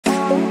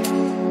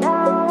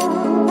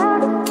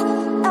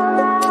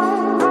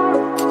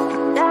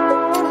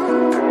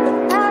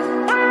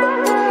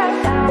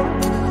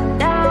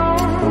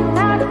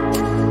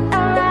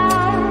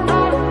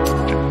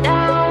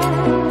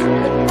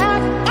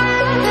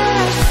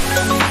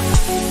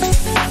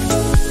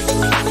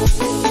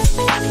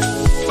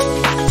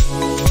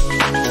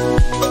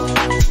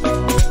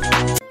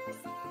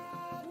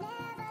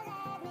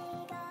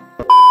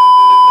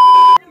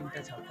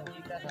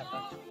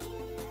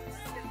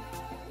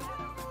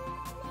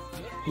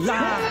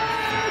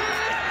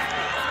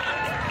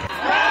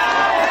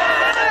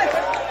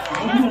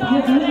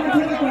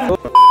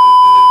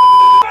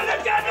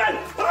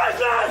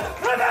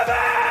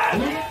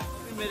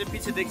मेरे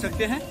पीछे देख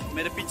सकते हैं,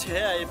 मेरे पीछे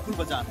है ये फूल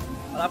बाजार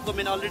और आपको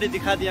मैंने ऑलरेडी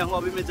दिखा दिया हूँ।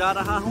 अभी मैं जा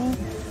रहा हूँ,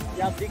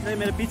 ये आप देख रहे हैं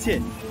मेरे पीछे,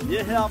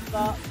 ये है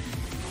आपका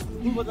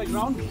फूल बाजार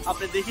ग्राउन्ड।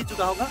 आपने देख ही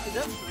चुका होगा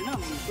इधर होइन।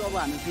 तो अब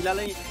हामी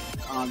फिलहालै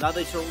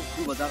जाँदैछौँ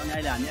फूल बाजार अनि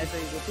अहिले हामी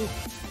आइसकेको छु।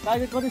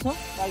 टार्गेट कति छ?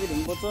 टार्गेट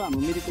हुनुपर्छ हाम्रो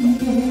मिरिकको।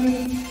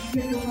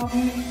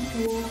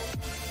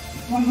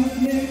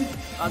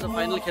 आज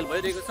फाइनल खेल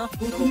भइरहेको छ।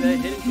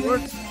 हेरिङ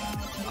टुवर्ड्स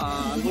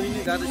गइ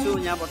नै जाँदैछु।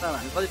 यहाँबाट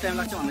हामी कति टाइम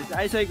लाग्छ भन्दा चाहिँ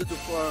आइसकेको छु।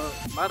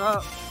 12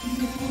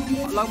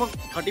 लगभग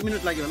 30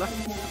 मिनट लाग्यो होला।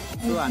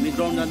 सो हामी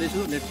ग्राउन्ड जाँदैछु,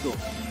 लेट्स गो।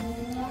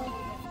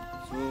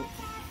 सो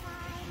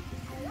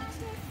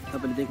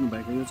तपाईँले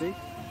देख्नुभएको यो चाहिँ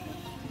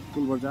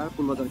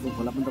पुलबजारको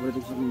खोला पनि तपाईँले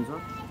देख्न सक्नुहुन्छ।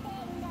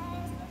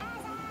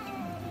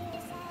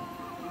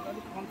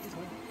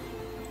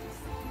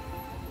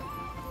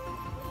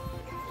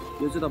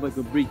 यो चाहिँ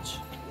तपाईँको ब्रिज।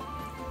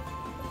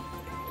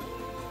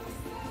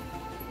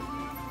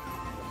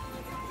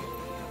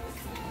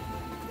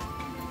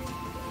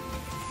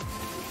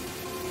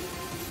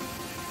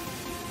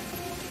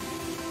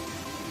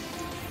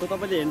 तो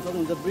तपाईले हेर्न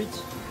सक्नुहुन्छ ब्रिज।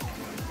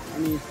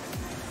 अनि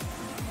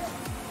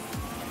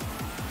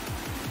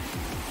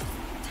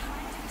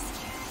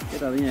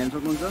केटाहरू यहाँ हेर्न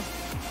सक्नुहुन्छ,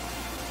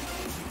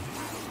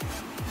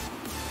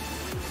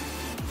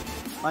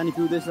 पानी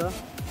पिउँदैछ।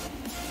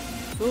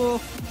 सो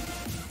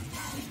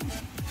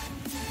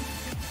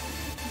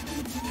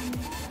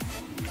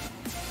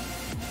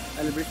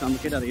अहिले ब्रिज हाम्रो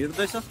केटाहरू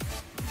हेर्दैछ।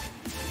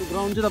 त्यो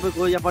ग्राउन्ड चाहिँ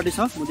तपाईँको यहाँपट्टि छ,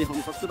 म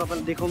देखाउन सक्छु,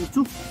 तपाईँलाई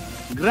देखाउँछु।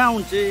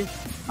 ग्राउन्ड चाहिँ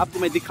आपको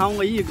मैं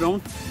दिखाऊंगा ये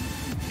ground.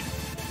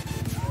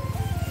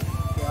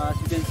 As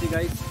you can see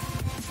guys,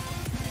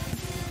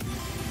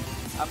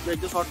 आपको एक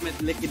दो शॉट में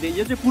लेके दे।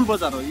 ये जो पुल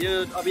बाजार हो,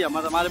 ये अभी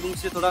हमारे मुंह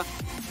से थोड़ा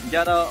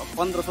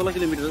 11-15-16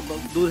 किलोमीटर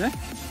दूर है।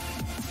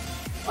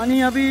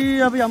 अनि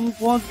अभी हम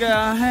पहुंच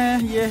गया है।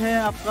 ये है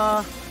आपका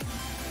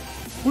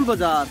पुल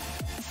बाजार।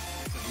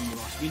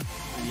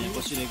 यहाँ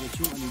बसिरहेको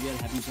छु अनि we are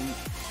having some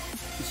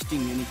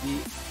sting, यानी कि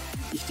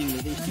स्टिङले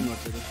चाहिँ स्टिङ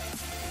गर्छ।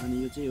 अनि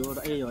यो चाहिँ हो र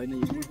ए होइन,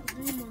 यो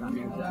हामी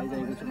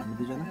आइरहेको छौँ हामी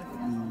दुईजना।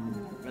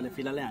 अहिले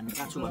फिलहालै हामी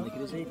कहाँ छु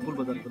भन्दाखेरि चाहिँ पुल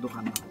बजारको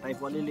दोकानमा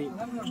टाइप अलिअलि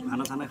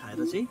खानासाना खाएर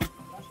चाहिँ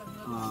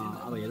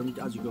अब हेरौँ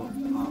आजको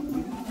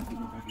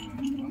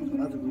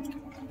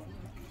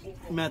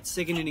म्याच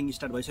सेकेन्ड इनिङ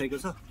स्टार्ट भइसकेको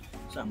छ।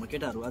 सो हाम्रो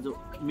केटाहरू आज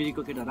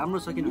मिरिकको केटा राम्रो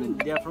छ,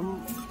 किनभने they are from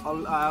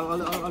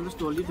always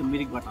told you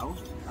मिरिकबाट हो।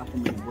 आफ्नो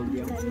मैले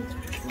बोलिदिएँ,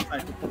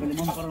 तपाईँले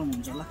मन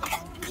पराउनुहुन्छ होला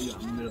यो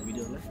हाम्रो मेरो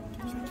भिडियोलाई।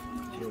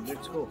 So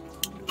let's go.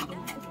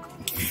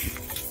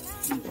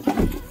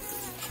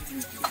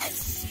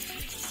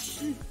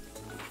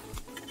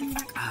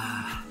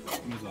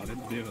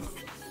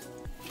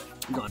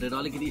 झरेर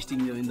अलिकति स्टिङ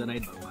इन द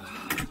नाइट भएको।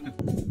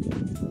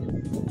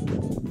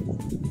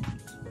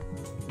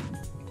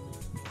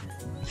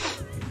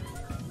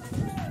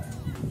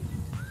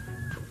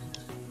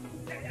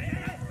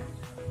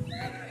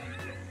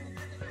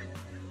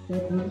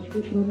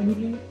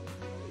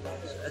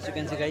 As you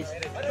can see guys,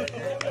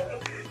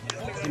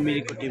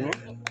 मिरिकको टिम हो।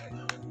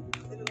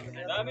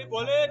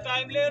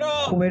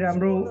 उमेर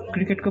हाम्रो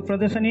क्रिकेटको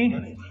प्रदर्शनी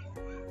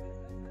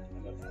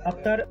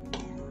अख्तर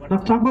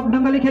रक्षात्मक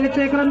ढङ्गले खेलेको छ।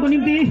 1 रनको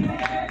निम्ति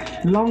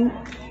लङ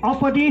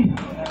अपटी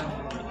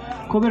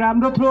खुबै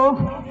राम्रो थ्रो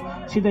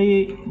सिधै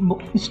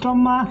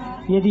स्टम्पमा।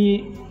 यदि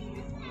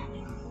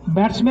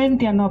ब्याट्सम्यान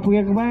त्यहाँ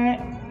नपुगेको भए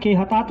केही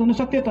हताहत हुन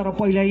सक्थ्यो, तर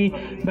पहिल्यै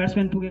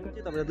ब्याट्सम्यान पुगेको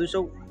थियो। तपाईले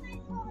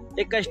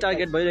 221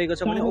 टार्गेट भइरहेको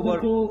छ भने ओभर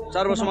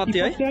 4 ओभर समाप्ति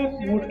है।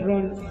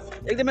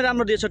 एकदमै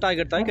राम्रो दिएछ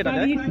टार्गेट त है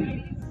केटाले।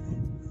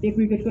 1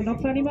 विकेटको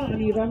नक्सानीमा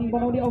अनि रन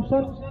बनाउने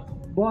अवसर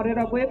बढेर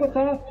गएको छ।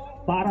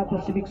 12.00।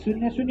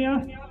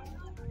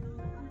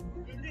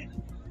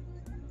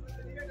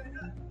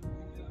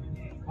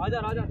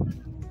 हजुर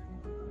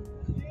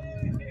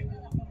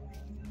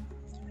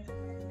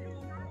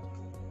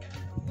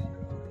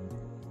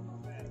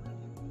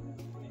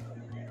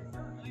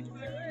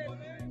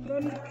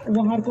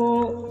उहाँहरूको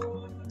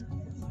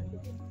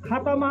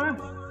खातामा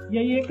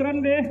यही 1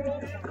 रनले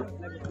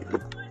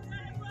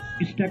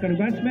स्ट्राइकर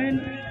ब्याट्सम्यान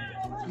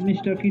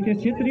मिस्टर कितेश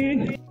छेत्री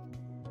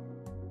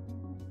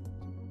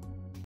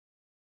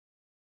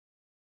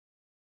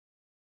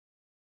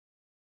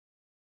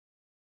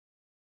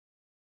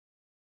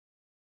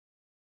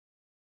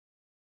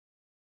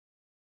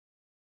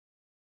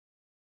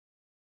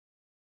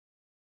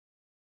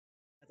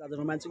आज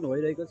रोमान्चिक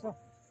भइरहेको छ।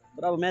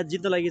 तर अब म्याच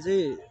जित्न लागि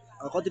चाहिँ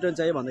कति रन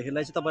चाहियो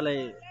भन्दाखेरिलाई चाहिँ तपाईँलाई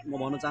म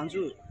भन्न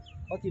चाहन्छु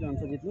कति रन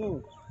छ जित्नु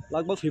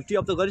लगभग 50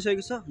 अप त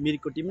गरिसकेको छ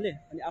मिरिकको टिमले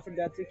अनि आफ्टर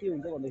द्याट चाहिँ के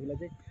हुन्छ भन्दाखेरिलाई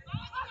चाहिँ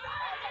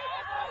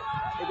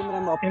एकदम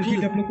राम्रो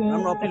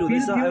अपिल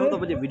हुँदैछ आयो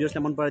तपाईँले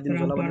भिडियोसलाई मन पराइदिनु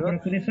होला भनेर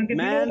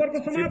म्याच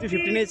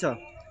 50-50 नै छ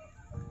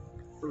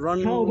रन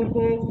 6 ओभर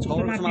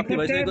समाप्ति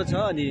भइसकेको छ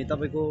अनि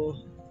तपाईँको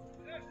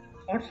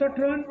 68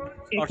 रन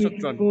एक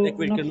विकेटको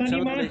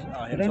नुकसानमा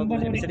हेर्न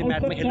सक्नुहुन्छ यसरी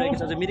म्याचमा खेलिरहेको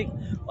छ मिरिक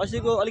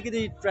अहिलेको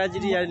अलिकति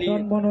ट्रेजेडी यारली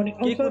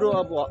के कुरो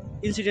अब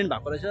इन्सिडेन्ट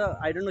भएको रहेछ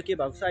आई डोन्ट नो के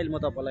भएको छ अहिले म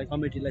तपाईँलाई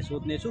कमिटीलाई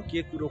सोध्ने छु के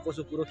कुरो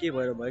कसो कुरो के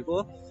भएर भएको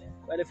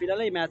अहिले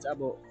फिलहालै म्याच अब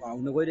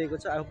हुन गइरहेको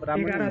छ अब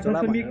राम्रो हुन्छ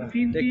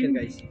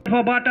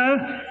होला बाट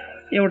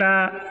एउटा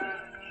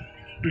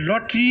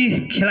लटरी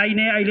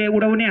खेलाइने अहिले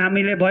उडाउने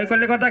हामीले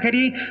भएकोले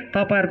गर्दाखेरि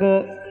तपाईहरुको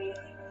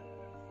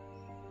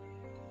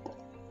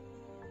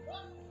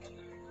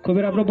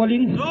खुबै राम्रो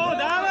बोलिङ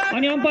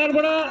अनि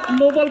अम्पायरबाट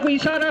नो बलको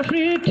इशारा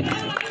फ्री हिट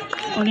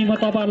अनि म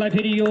तपाईहरुलाई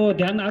फेरि यो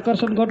ध्यान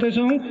आकर्षण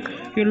गर्दैछु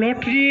यो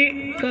लटरी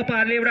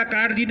तपाईहरुले एउटा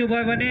कार्ड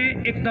दिनुभयो भने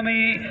एकदमै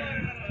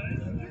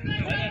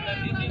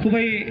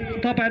खुबै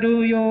तपाईहरु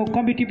यो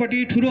कमिटीपट्टि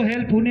ठुलो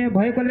हेल्प हुने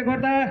भएकोले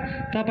गर्दा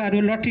तपाईहरु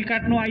लटरी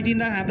काट्नु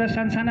आइदिँदा हाम्रा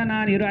सानसाना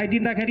नानीहरु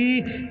आइदिँदाखेरि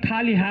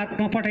खाली हात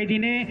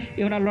नपठाइदिने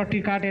एउटा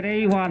लटरी काटेरै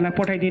उहाँहरुलाई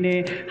पठाइदिने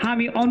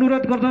हामी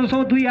अनुरोध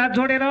गर्दछौं दुई हात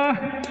जोडेर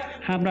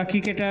हाम्रा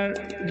क्रिकेटर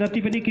जति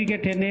पनि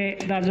क्रिकेट हेर्ने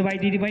दाजुभाइ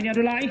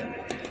दिदीबहिनीहरुलाई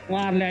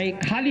उहाँहरुलाई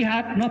खाली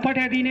हात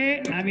नपठाइदिने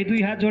हामी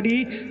दुई हात जोडी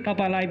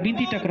तपाईलाई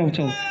बिन्ती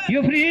टक्राउँछौं यो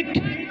फ्री हिट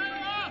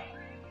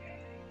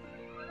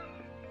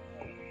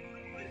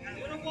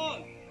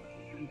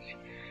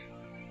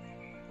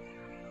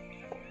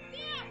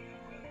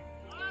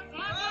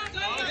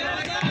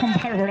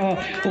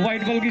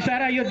व्हाइट बल की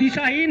इशारा यो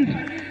दिशाहीन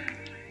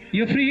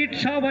यो फ्री हिट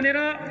छ भनेर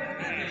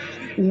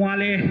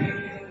उहाँले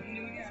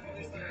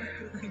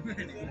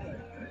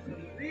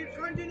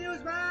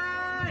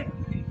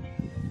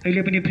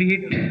अहिले पनि फ्री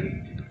हिट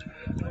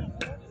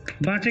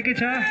बाँचेकै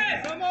छ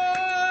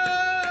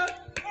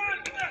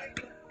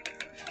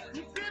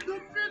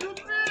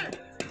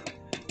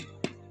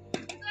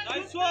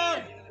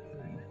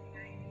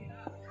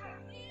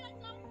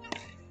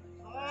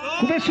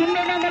खुबै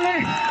सुन्दर ढङ्गले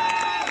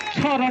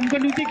 6 रनको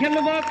निम्ति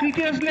खेल्नुभयो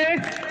क्रिकेटर्सले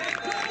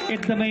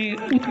एकदमै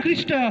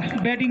उत्कृष्ट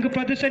ब्याटिङको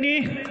प्रदर्शनी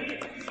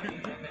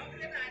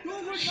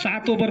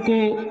 7 ओभरको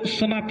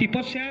समाप्ति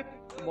पश्चात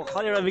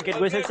भर्खर एउटा विकेट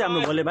गइसकेको छ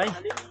हाम्रो भोले भाइ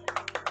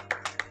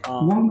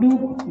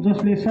वाङडुक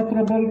जसले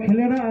 17 बल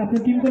खेलेर आफ्नो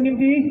टिमको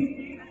निम्ति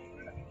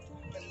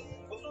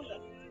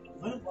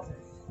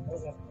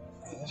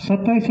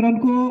 27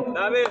 रनको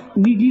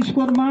निजी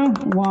स्कोरमा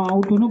उहाँ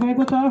आउट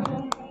हुनुभएको छ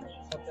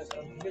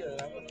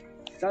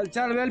चल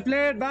चल वेल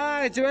प्लेड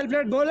भाई वेल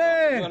प्लेड बोले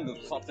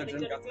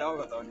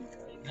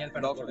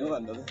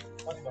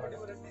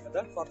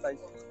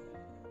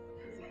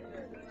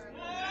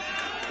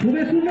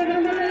खुबै सुन्दर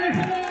ढङ्गले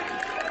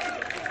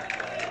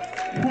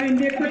फाइन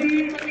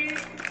डेकपट्टि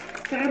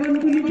 4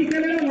 रनको निम्ति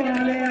खेलेर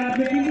उहाँले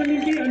आफ्नो टिमको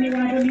निम्ति अनि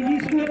उहाँको निजी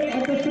स्कोर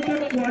अर्धशतक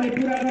उहाँले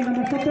पुरा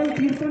गर्नमा सफल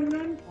 53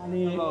 रन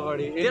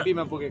अगाडि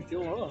एमपीमा पुगेको थियो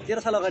हो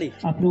 13 साल अगाडि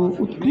आफ्नो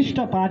उत्कृष्ट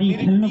पारी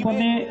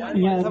खेल्नुपर्ने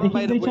यहाँ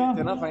देखिँदैछ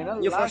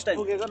यो फर्स्ट टाइम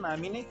पुगेको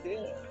हामी नै थिए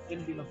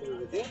एमपीमा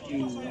पुगेको थिए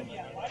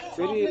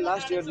फेरि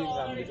लास्ट इयर दिन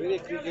हामीले फेरि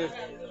क्रिकेट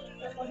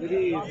फेरि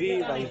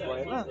रिभाइभ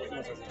भएन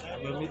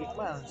हाम्रो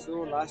मिरिकमा सो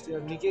लास्ट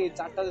इयर निकै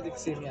 4टा जति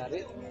सेमी हारे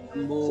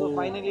सो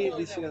फाइनली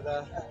दिस इयर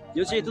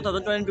यो चाहिँ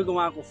 2022 को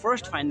उहाँको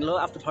फर्स्ट फाइनल हो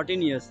आफ्टर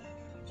 13 इयर्स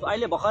सो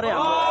अहिले भर्खरै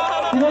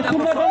हाम्रो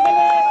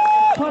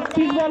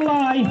 36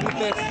 बललाई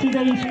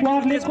सिधै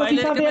स्क्वाडले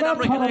प्रतिशत दिएर 6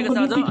 रनको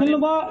निम्ति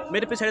खेल्नुभयो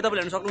मेरो पछाडि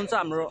तपाईले हेर्न सक्नुहुन्छ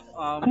हाम्रो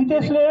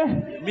क्रिकेटर्सले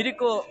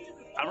मिरिकको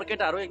हाम्रो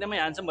केटाहरू एकदमै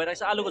ह्यान्डसम भइरहेको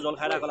छ आलुको झोल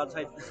खाइरहेको होला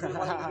सायद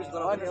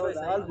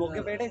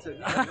भोके पेटै छु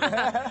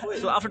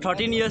सो आफ्टर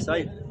 13 इयर्स है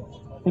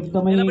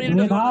एकदमै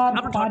धुनेधार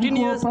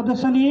पारीको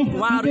प्रदर्शनी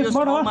उहाँहरु यो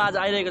ठाउँमा आज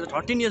आइरहेको छ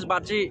 13 इयर्स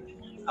बाद चाहिँ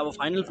अब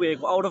फाइनल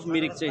पुगेको आउट अफ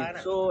मिरिक चाहिँ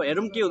सो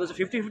हेरौँ के हुँदैछ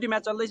 50-50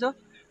 म्याच चल्दैछ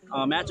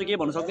म्याच चाहिँ के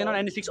भन्न सक्दैन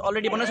 96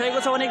 अलरेडी बनाइसकेको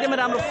छ भने एकदमै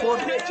राम्रो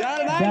फोर्थ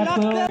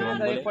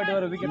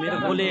मेरो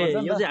गोले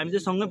यो चाहिँ हामी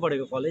चाहिँ सँगै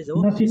पढेको कलेज हो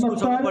स्कुल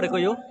सँगै पढेको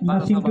यो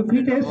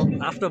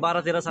आफ्टर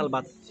 12-13 साल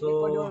बाद सो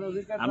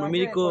हाम्रो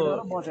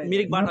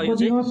मिरिकबाट यो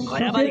चाहिँ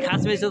घयाबारी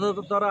खास भएछ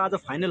तर आज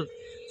फाइनल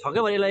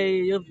छकै भरिलाई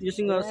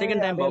योसँग सेकेन्ड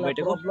टाइम भयो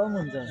भेटेको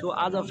सो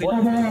आज फेरि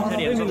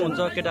पछाडि हेर्न सक्नुहुन्छ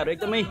केटाहरू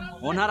एकदमै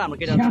होनहार हाम्रो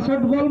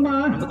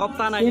केटाहरू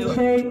कप्तान आयो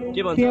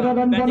के भन्छ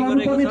ब्याटिङ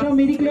गरिरहेको छ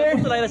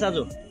कस्तो लागिरहेछ आज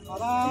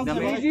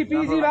इजी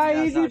पीजी भाइ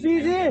इजी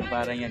पीजी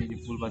बाह्र यहाँनिर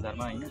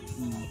पुलबजारमा हैन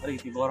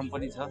अलिकति गरम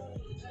पनि छ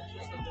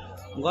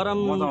गरम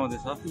मजा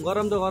आउँदैछ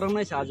गरम त गरम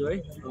नै छ आज है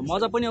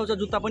मजा पनि आउँछ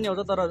जुत्ता पनि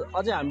आउँछ तर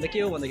अझै हामीले के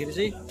हो भन्दाखेरि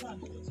चाहिँ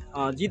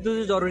जित्नु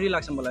चाहिँ जरुरी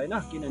लाग्छ मलाई हैन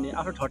किनभने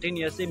आफ्टर 13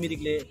 इयर्स चाहिँ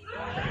मिरिकले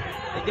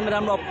एकदमै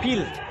राम्रो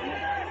अपिल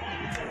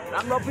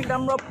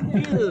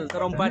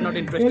तर अम्पायर नट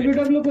इन्ट्रेस्टेड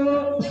एलबीडब्ल्यू को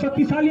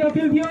शक्तिशाली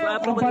अपिल थियो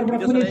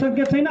अम्पायरबाट कुनै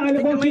संकेत छैन अहिले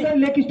बल सिधै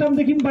लेग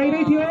स्टम्पदेखि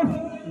बाहिरै थियो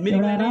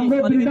एउटा राम्रो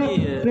बिल्डअप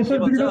प्रेसर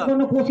बिल्डअप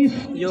गर्न कोसिस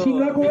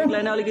सिङ्गाको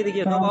मिरिकलाई नै अलिकति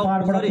के दबाउ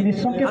अर्को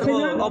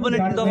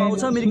अपोनेन्ट दबाउ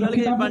छ मिरिकलाई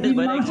अलिकति एडभान्टेज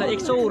भइरहेको छ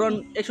 100 रन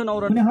 109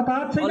 रन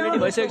अलरेडी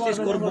भइसकेको छ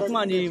स्कोर बुकमा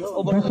अनि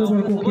ओभर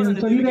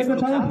चलिरहेको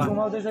छ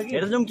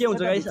हेर्न जाउँ के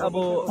हुन्छ गाइस अब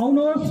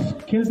आउनुहोस्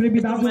खेलप्रेमी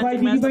दाजुभाइ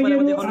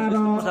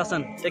दिदीबहिनीहरू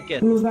प्रशासन टेक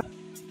केयर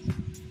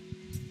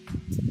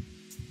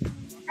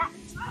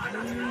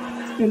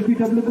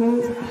एलपीडब्ल्यू को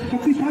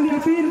शक्तिशाली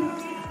अपिल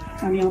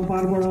अनि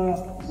अम्पायरबाट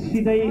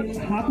सिधै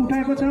हात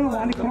उठाएको छ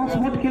उहाँले क्रस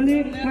हट खेल्ने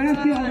प्रयास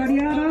थियो अगाडि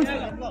आएर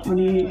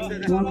अनि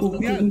उहाँको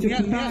जुन चाहिँ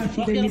खुट्टा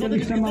सिधै मिडल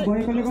स्टम्पमा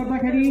भएकोले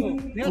गर्दाखेरि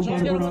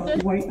अम्पायरबाट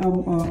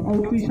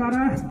आउटको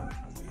इसारा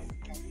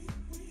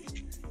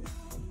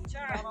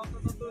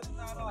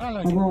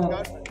अब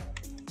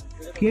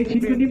केही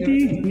छिटको निम्ति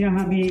यहाँ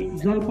हामी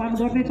जलपान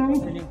गर्नेछौँ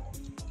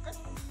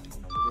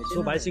सो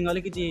भाइसँग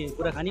अलिकति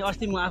कुराकानी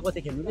अस्ति म आएको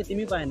थिएँ खेल्नु कि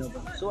तिमी पाएनौ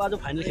सो आज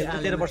फाइनल खेल्नु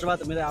 13 वर्ष बाद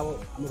मेरो अब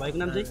हाम्रो भाइको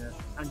नाम चाहिँ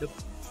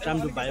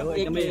रामडुप भाइ हो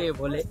एकदमै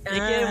बोले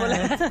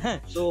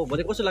सो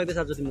भोलि कस्तो लाग्दैछ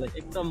आज तिमीलाई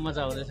एकदम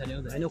मजा आउँदैछ नि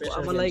हैन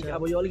अब लाइक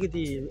अब यो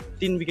अलिकति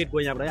 3 विकेट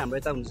गयो यहाँबाट हाम्रो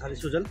यता हुन्छ साथी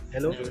Sujal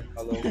hello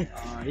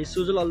he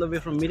Sujal all the way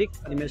from Mirik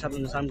अनि मेरो साथी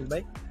हुन्छ रामडुप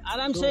भाइ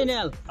आराम से नि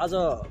आज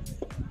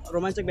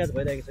रोमाञ्चक म्याच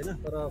भइरहेको छैन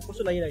तर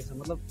कस्तो लागिरहेको छ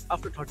मतलब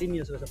आफ्टर 13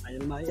 इयर्स रहेछ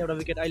फाइनलमा एउटा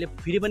विकेट अहिले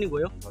फेरि पनि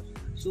गयो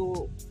सो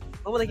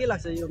तपाईँलाई के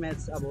लाग्छ यो म्याच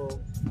अब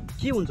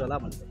के हुन्छ होला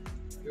भनेर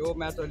यो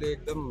म्याच अहिले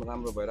एकदम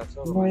राम्रो भइरहेको छ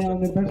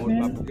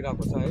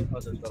पुगिरहेको छ है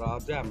हजुर तर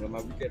अझै हाम्रोमा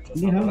विकेट छ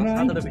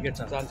 7 विकेट छ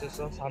चान्सेस छ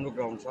सानो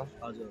ग्राउन्ड छ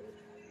हजुर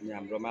अनि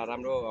हाम्रोमा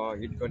राम्रो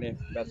हिट गर्ने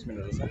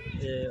ब्याट्सम्यानहरू छ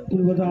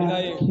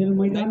खेल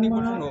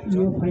मैदानमा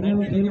यो फाइनल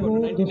खेलको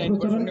दोस्रो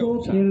चरणको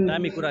खेल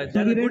दामी कुरा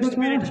गुड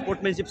स्पिरिट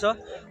स्पोर्ट्सम्यानशिप छ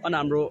अनि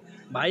हाम्रो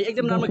भाइ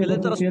एकदम राम्रो खेल्दै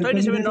तर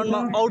 27 रनमा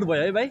आउट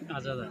भयो है भाइ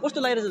हजुर कस्तो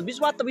लागिरहेछ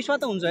विश्वास त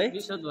हुन्छ है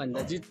विश्वास भन्दा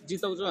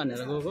जिताउँछु भनेर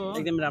गएको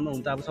एकदम राम्रो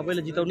हुन्छ अब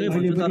सबैले जिताउनै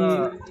भन्छु तर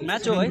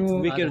म्याच हो है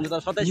विकेट हुन्छ तर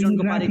 27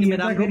 रनको पारी एकदमै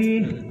राम्रो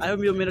आई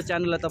होप यो मेरो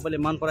च्यानललाई तपाईँले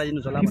मन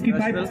पराइदिनु होला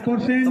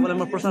तपाईँलाई म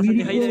प्रशंसा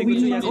देखाइरहेको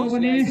छु यहाँको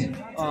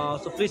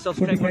सो प्लिज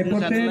सब्स्क्राइब गरिदिनु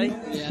च्यानललाई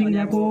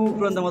सिङ्गाको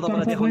तुरन्त म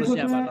तपाईँलाई देखाउछु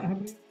यहाँबाट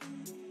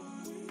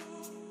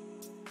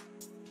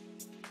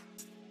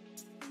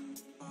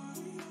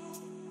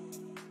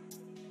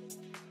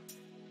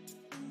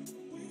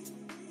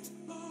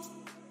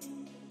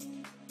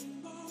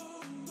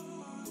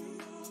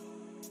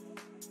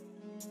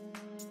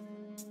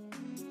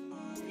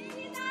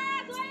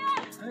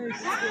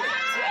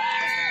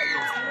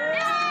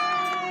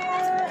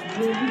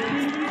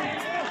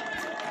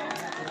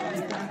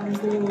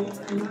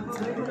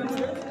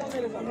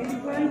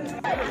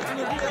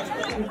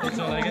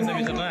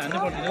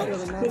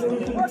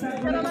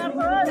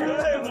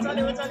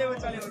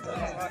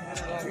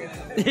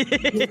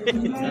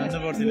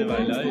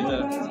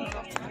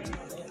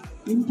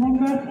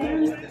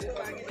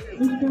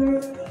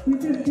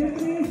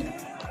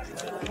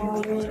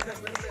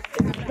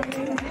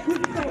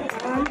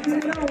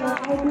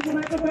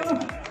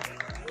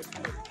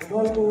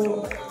बलको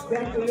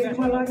ब्याटको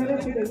लेगमा लागेर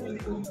सिधै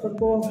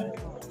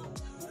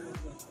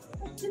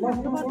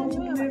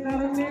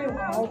कारणले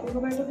आउट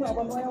हुनुभएको छ अब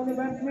नयाँ आउने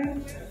ब्याट्सम्यान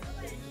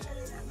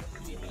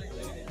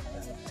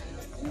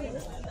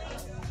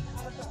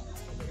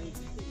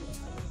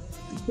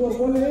स्कोर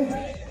गोलले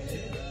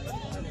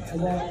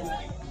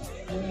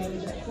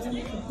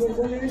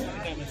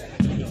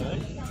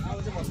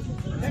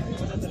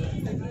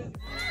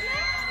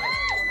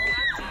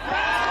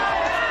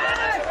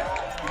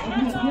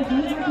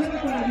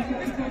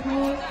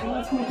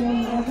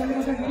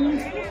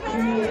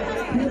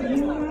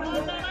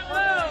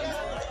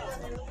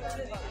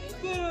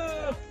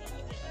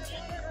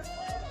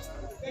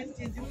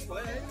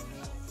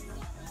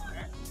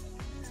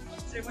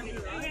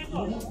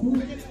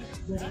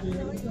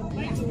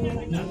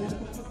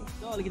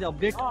अलिकति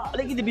अपडेट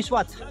अलिकति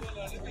विश्वास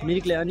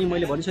मिरिकले अनि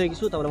मैले भनिसकेको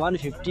छु तपाईँलाई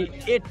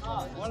 158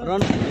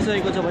 रन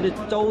पुगिसकेको छ भने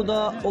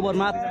 14 ओभर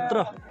मात्र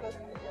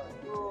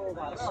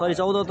सरी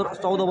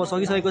 14 ओभर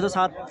सकिसकेको छ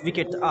 7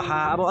 विकेट आहा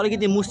अब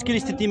अलिकति मुस्किल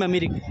स्थितिमा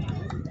मिरिक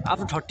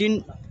आफ्टर 13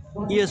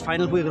 इयर्स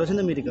फाइनल पुगेको रहेछ नि त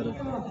मिरिकहरू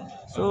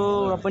सो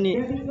र पनि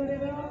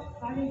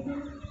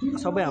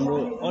सबै हाम्रो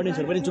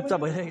अडियन्सहरू पनि चुपचाप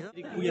भइरहेको छ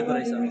पुगेको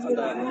रहेछ अन्त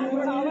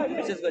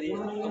विशेष गरी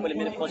तपाईँले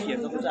मेरो पछि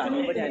हेर्नु सक्नुहुन्छ हामी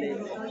पनि अहिले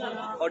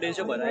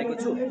अडियन्सै भएर आएको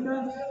छु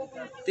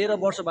 13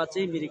 वर्ष बाद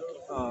चाहिँ मिरिक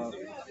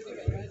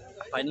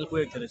फाइनल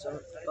पुगेको थियो रहेछ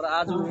तर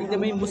आज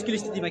एकदमै मुस्किल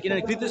स्थितिमा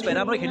किनभने कृतिश भाइ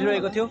राम्रो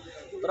खेलिरहेको थियो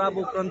तर अब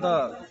उपरान्त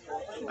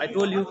आई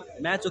टोल यु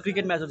म्याच हो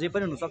क्रिकेट म्याच हो जे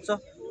पनि हुनसक्छ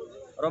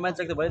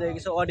रोमाञ्चक त भइरहेको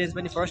छ अडियन्स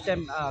पनि फर्स्ट टाइम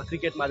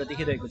क्रिकेटमा आज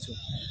देखिरहेको छु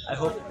आई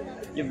होप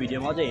यो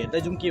भिडियोमा अझै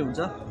हेर्दै जाउँ के हुन्छ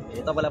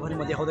तपाईँलाई पनि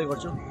म देखाउँदै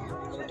गर्छु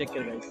सो टेक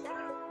केयर गाइज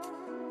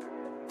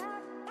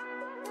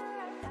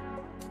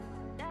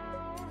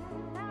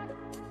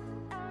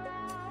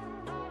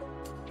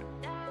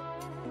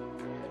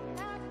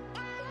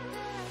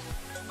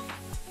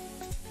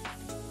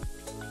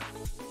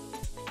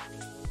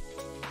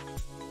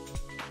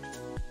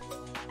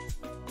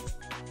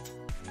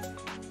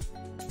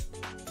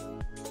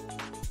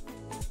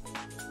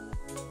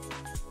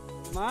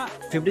मा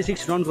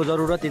 56 रनको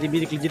जरुरत यदि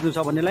मिरिकले जित्नु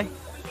छ भन्नेलाई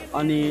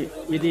अनि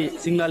यदि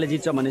सिङ्गलाले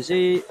जित्छ भने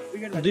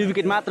चाहिँ 2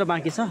 विकेट मात्र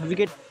बाँकी छ,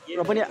 विकेट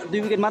र पनि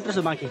 2 विकेट मात्र छ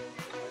बाँकी।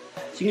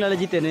 सिङ्गलाले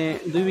जित्यो भने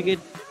 2 विकेट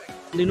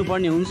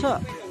लिनुपर्ने हुन्छ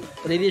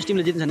र यदि यस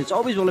टिमले जित्छ भने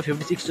 24 बलमा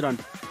 56 रन।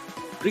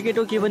 क्रिकेट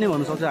हो के पनि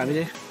भन्नु सक्छ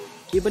हामीले,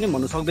 के पनि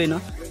भन्नु सक्दैन।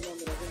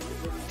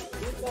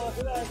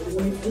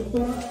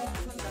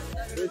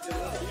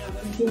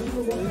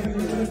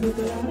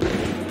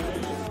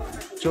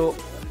 So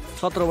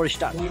 17 over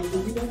start.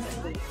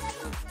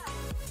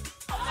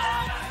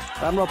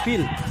 राम्रो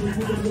अपिल।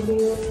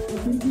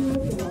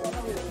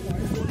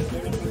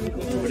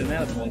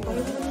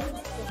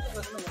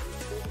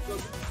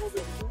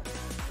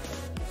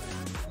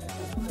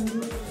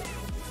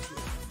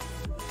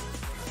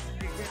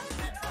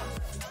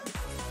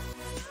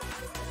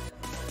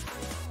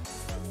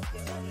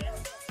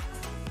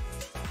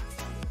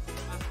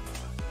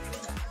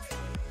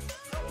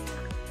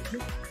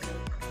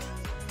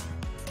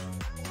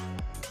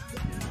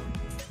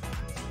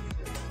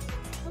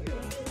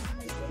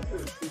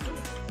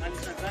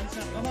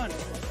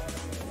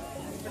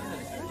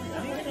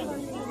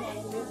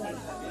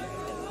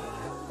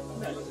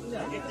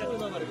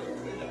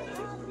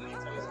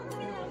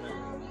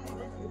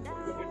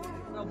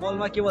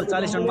 बलमा केवल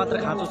 40 रन मात्र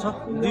खाँचो छ,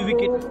 2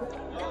 विकेट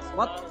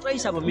मात्रै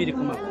छ अब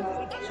मिरिकमा।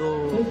 सो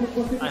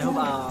आई होप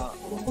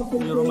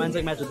यो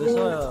रोमाञ्चक म्याच हुँदैछ।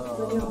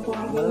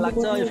 मलाई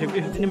लाग्छ यो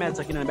 50-50 नै म्याच छ,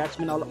 किनभने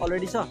ब्याट्सम्यान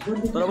अलरेडी छ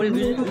तर पनि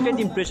दुईटै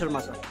टिम प्रेसरमा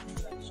छ।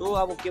 सो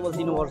अब केवल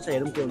 3 ओभर छ,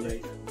 हेरौँ के हुन्छ।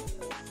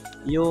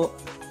 यो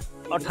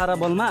 18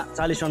 बलमा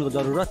 40 रनको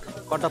जरुरत,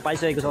 कट्टा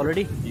पाइसकेको छ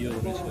अलरेडी।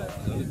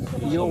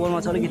 यो ओभरमा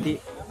छ अलिकति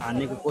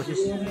हान्नेको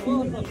कोसिस।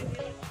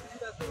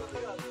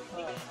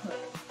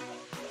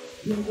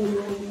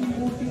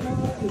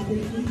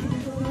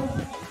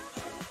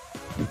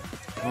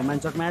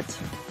 रोमाञ्चक म्याच,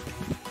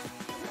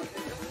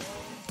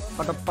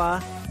 कटप्पा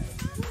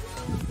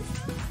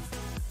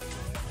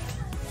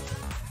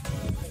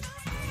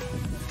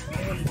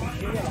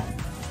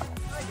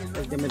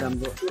एकदमै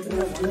राम्रो।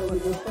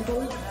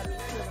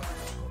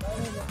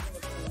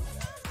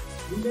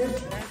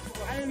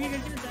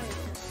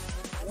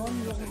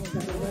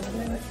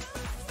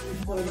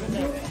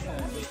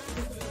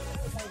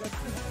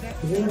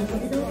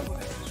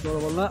 सोह्र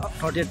बलमा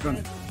 38 रन।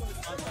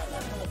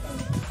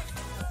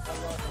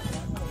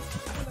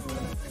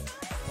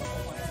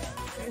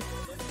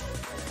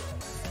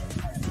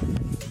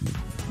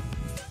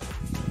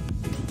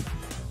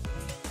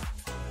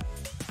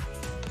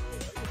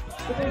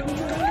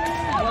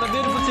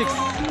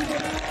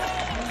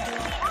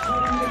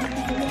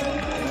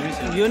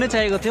 यो नै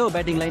चाहिएको थियो,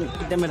 ब्याटिङ लाइन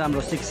एकदमै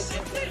राम्रो। 6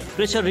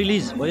 प्रेसर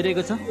रिलिज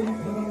भइरहेको छ।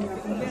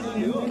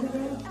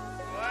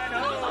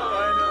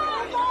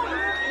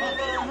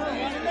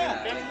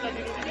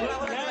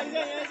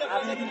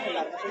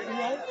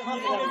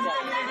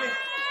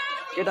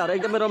 केटाहरू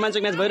एकदमै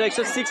रोमाञ्चक म्याच भइरहेको छ।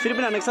 6 फेरि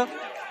पनि हानेको छ।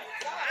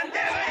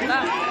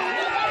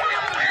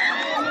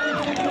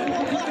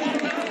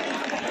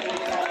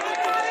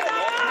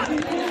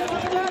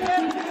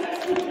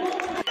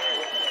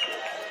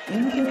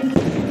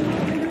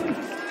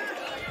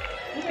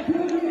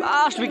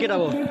 लास्ट विकेट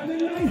अब।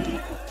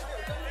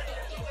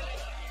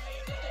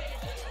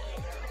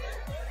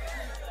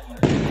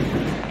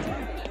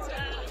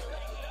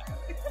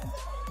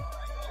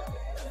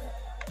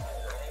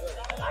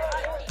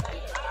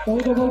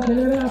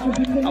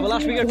 अब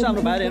लास्ट विकेट छ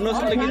हाम्रो भाइहरू,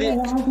 हेर्नुहोस् अलिकति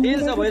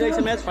टेन्स भइरहेको छ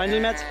म्याच, फाइनल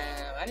म्याच।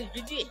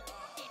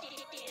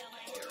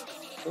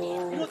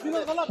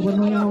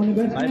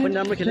 भाइ पनि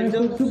राम्रो खेलेको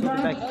थियो।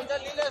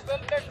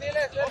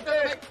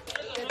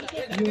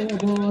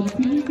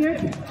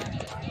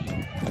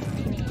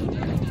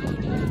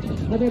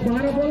 अब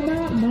 12 बलमा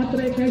मात्र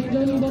 21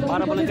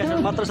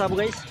 रन मात्र छ अब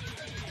गाइस।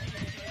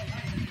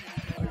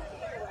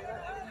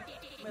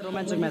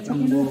 रोमाञ्चक म्याच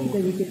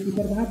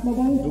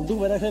ढुकढुक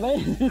भइरहेको छ भाइ।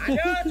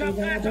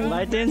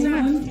 भाइ टेन्सन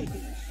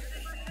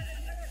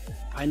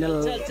फाइनल।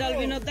 चल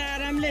विनोद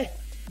आरामले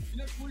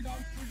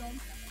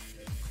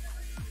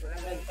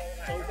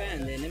चौका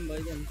हान्दैन नि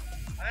भइदैन।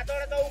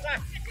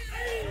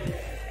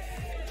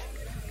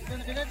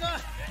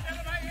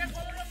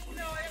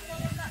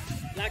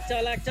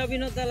 लाग्छ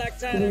विनोद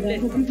लाग्छ आरामले।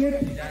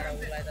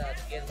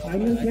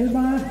 फाइनल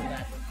खेलमा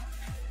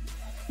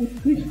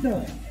उत्कृष्ट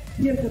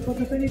खेलको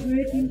प्रदर्शनी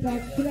गरे टिमका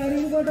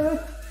खेलाडीहरूबाट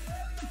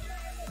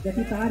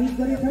जति तारिफ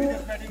गरे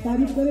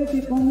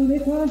त्यो कम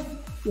हुनेछ।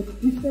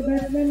 उत्कृष्ट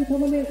ब्याट्सम्यान छ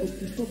भने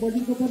उत्कृष्ट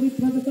बलिङको पनि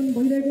प्रदर्शन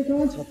भइरहेको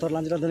छ। 70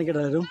 लान्छ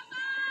केटाहरू।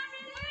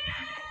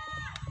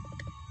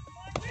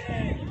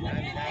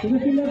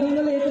 सुरुसिल्ला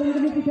दङ्गलले 1 रनको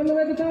निम्ति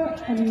खेल्नुभएको छ।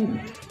 अनि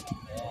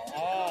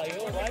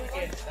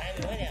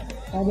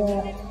अब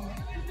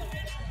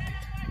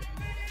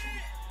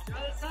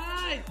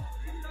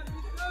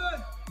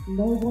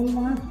 9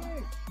 बलमा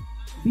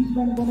 20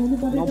 रन बनाउनु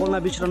पर्छ। 9 बलमा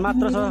 20 रन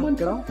मात्र छ।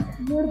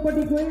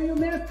 मोडपट्टि गयो यो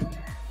म्याच।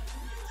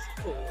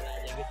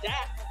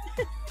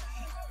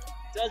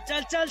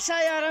 चल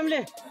साई आरामले।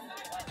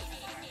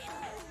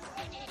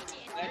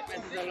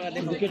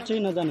 विकेट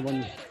चाहिँ नजानु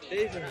भन्नु।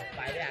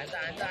 भाइले हान्छ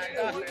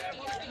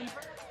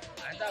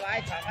भाइ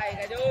छक्का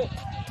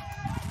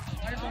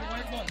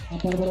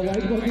अम्पायरबाट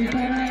वाइड गरिदिन्छ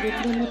एक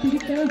रन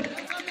अतिरिक्त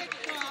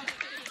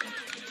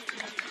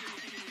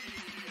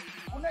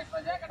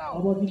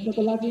अब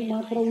जित्नको लागि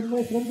मात्र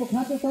 19 रनको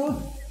खाँचो छ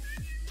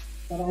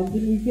तर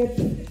अन्तिम wicket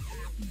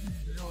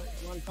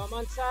Come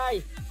on,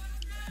 Sai.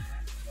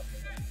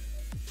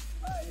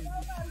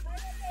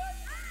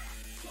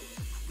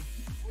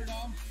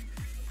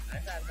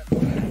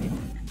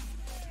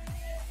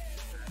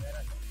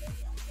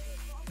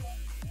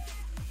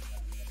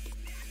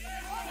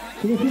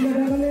 Sushil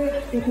दादाले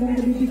एक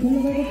रनको बिटी खेल्नु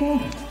भएको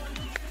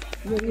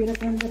छ यो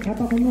एक रनको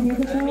खाता खोल्नु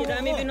भएको छ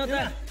दामी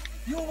विनोदा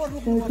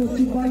तो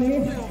शिवले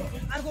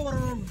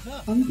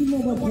अन्तिम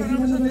ओभर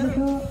खेलिरहनु भएको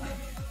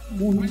छ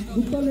मोहन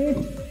गुप्तले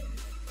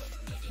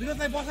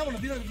विनोदलाई बसा भन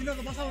विनोद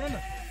बसा भन न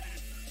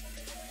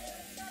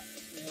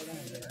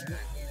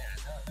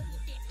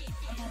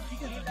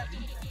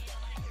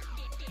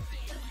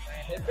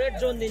फेभरेट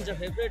जोन दिन्छ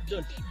फेभरेट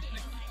जोन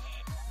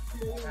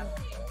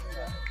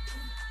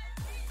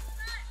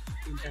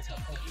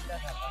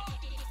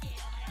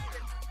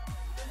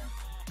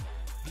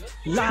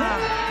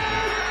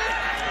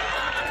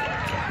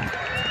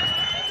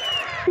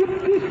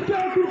उत्कृष्ट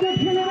क्रिकेट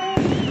खेलेर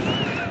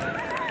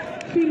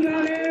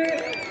सिंहले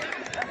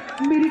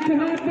मिरिकको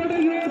हातबाट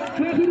यो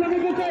ट्रफी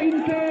लगेको छ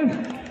इन्टर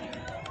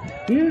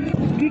हिल्स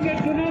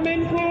क्रिकेट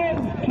टुर्नामेन्टको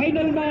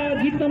फाइनलमा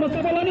जित्नमा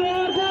सफल हुने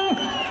उहाँहरूको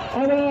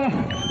अब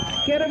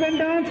क्याराभेन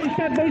डान्स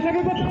स्टार्ट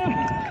भइसकेको छ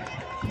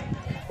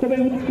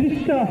खुबै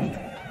उत्कृष्ट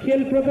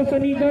खेल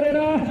प्रदर्शनी गरेर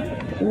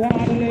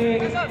उहाँहरूले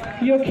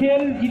यो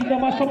खेल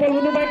जित्नमा सफल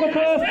हुनुभएको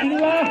छ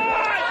सिंह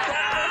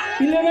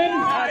 11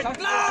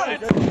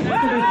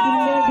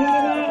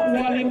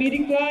 उहाँले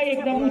मिरिकलाई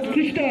एकदम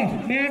उत्कृष्ट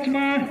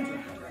म्याचमा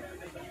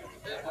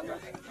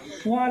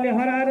उहाँले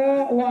हराएर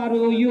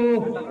उहाँहरू यो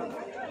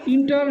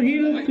इन्टर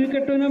हिल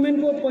क्रिकेट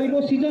टुर्नामेन्टको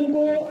पहिलो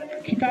सिजनको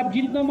खिताब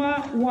जित्नमा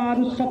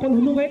उहाँहरू सफल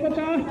हुनुभएको छ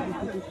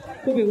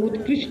खुबै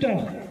उत्कृष्ट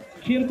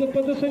खेलको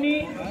प्रदर्शनी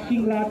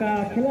सिङ्लाका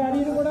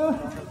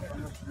खेलाडीहरूबाट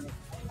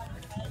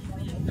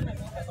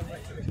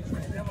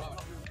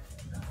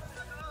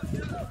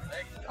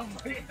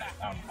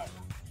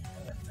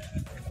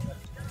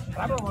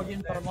राम्रो भयो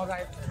गेम तर मजा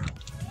आयो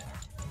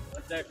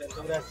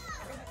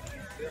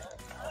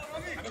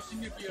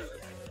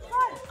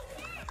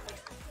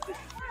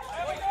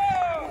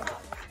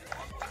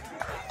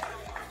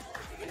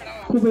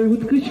खुबै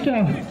उत्कृष्ट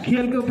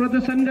खेलको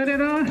प्रदर्शन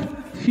गरेर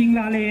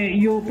सिङ्लाले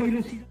यो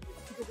पहिलो सिजन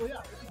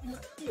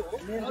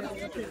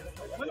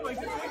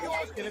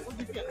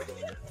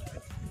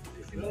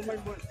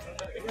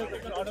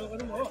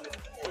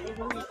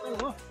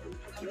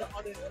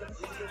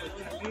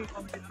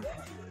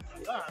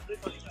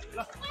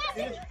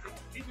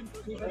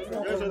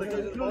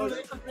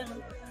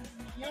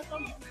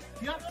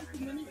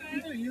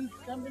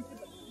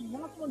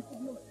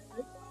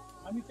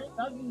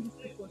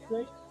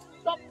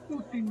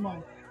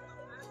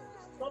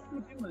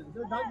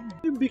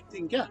बिग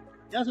थिङ क्या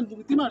यहाँसम्म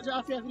पुग्यो तिमीहरू चाहिँ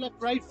आफै आफूलाई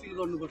प्राइड फिल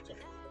गर्नुपर्छ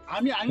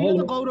हामीले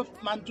त गौरव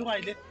मान्छौँ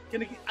अहिले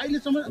किनकि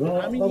अहिलेसम्म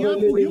हामी यहाँ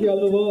पुग्यौँ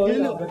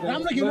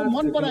राम्रो खेल्यो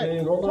मन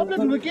परायो सबले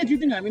ठुलो के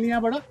जित्यौँ हामीले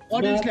यहाँबाट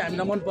अडियन्सले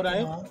हामीलाई मन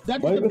परायो that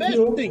is the best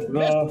thing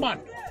best part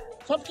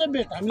सबसे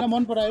बेस्ट हामीलाई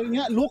मन परायो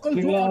यहाँ लोकल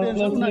जो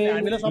अडियन्स उनीहरूले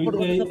हामीलाई सपोर्ट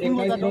गर्दैछ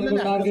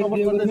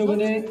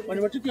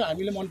भनेपछि त्यो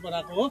हामीले मन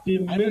पराएको हो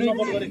हामीले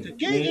सपोर्ट गरेको थियो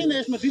केही छैन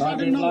यसमा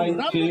डिसअर्डर नहुनु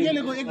राम्रो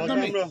खेलेको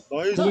एकदमै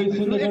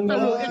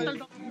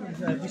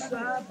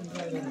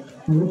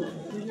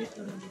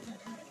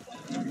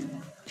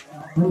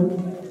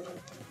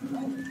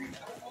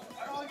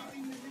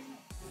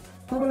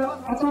तपाईँलाई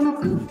अचानक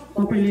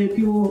तपाईँले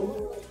त्यो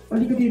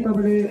अलिकति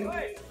तपाईँले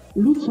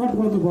लुज सर्ट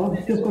गर्नुभयो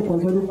त्यसको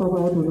फलस्वरूप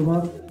तपाईँ आउट हुनुभयो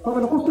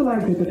तपाईँलाई कस्तो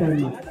लाग्यो त्यो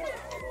टाइममा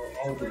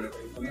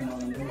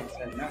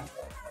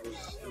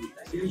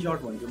सिली सर्ट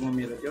भन्छु म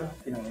मेरो थियो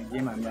किनभने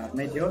गेम हाम्रो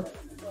हातमै थियो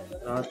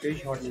र त्यही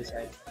सर्टले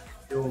सायद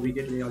त्यो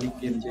विकेटले अलिक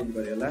गेम चेन्ज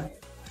गर्यो होला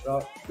र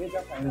त्यो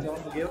चाहिँ फाइनलसम्म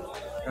पुग्यो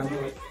राम्रो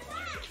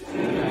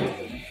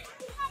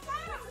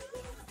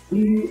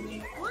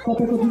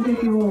तपाईँको जुन चाहिँ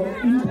त्यो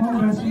इन्फर्म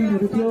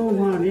ब्याट्सम्यानहरू थियो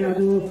उहाँहरूले आज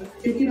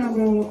त्यति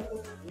राम्रो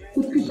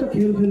उत्कृष्ट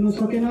खेल खेल्नु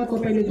सकेन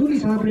तपाईँले जुन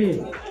हिसाबले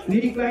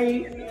मिरिकलाई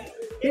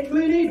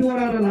एक्लै नै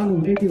डोराएर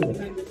लानुहुँदै थियो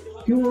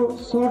त्यो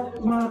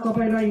सर्टमा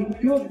तपाईँलाई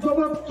त्यो जब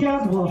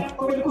क्याच भयो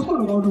तपाईँले कस्तो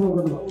अनुभव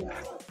गर्नुभयो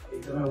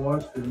एकदमै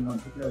वर्स फिल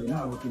नपुग्यो होइन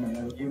अब किनभने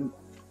अब गेम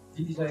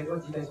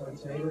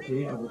जिताइसकेको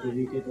थिएँ अब त्यो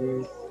विकेटले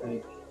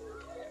सायद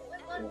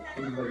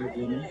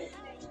गेम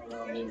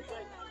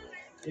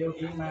त्यो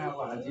गेममा अब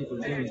हार जित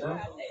हुँदै हुन्छ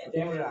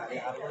त्यहाँबाट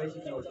हातबाटै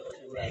सिक्नुपर्छ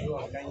कति कुराहरू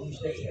अब काहीँ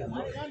मिस्टेक्स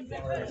हाम्रो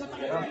त्यहाँबाट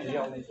सिकेर फेरि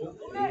आउनेछु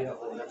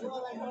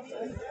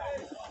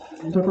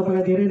हुन्छ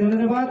तपाईँलाई धेरै धेरै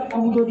धन्यवाद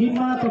आउँदो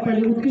दिनमा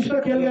तपाईँले उत्कृष्ट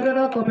खेल गरेर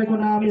तपाईँको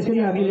नाम यसरी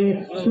हामीले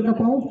सुन्न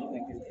पाऊँ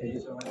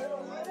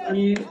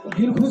अनि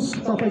दिलखुस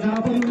तपाईँ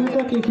जहाँ पनि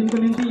हुनुहुन्छ त्यो खेलको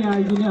निम्ति यहाँ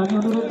आइदिने हामी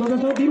अनुरोध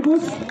गर्दछौँ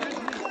दिलखुस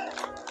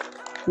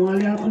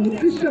उहाँले आफ्नो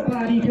उत्कृष्ट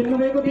पारी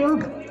खेल्नुभएको थियो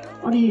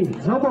अनि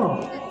जब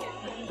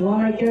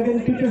उहाँलाई क्याप्टेन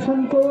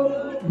प्रिपरेसनको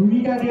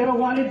भूमिका दिएर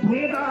उहाँले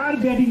धुएदार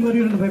ब्याटिङ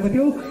गरिरहनु भएको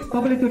थियो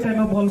तपाईँले त्यो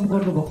टाइममा बल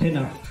गर्नुभएको थिएन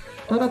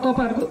तर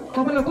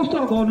तपाईँलाई कस्तो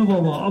खालको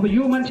अनुभव भयो अब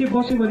यो मान्छे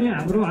बस्यो भने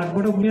हाम्रो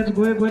हातबाट म्याच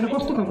गयो गएन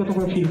कस्तो खालको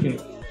तपाईँको फिल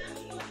थियो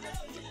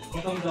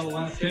प्रथम त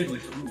उहाँ सेट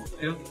भइसक्नु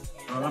थियो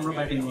र राम्रो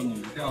ब्याटिङ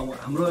गर्नुहुन्थ्यो थियो अब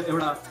हाम्रो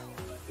एउटा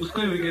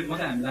उसकै विकेट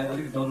मात्रै हामीलाई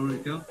अलिक जरुरी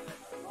थियो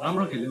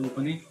राम्रो खेल्यो ऊ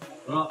पनि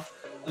र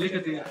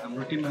अलिकति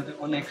हाम्रो टिममा चाहिँ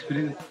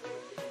अनएक्सपिरियन्स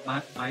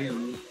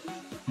भाइहरू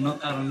हुन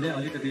कारणले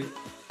अलिकति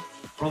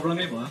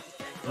प्रब्लमै भयो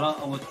र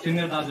अब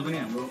सिनियर दाजु पनि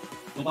हाम्रो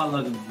गोपाल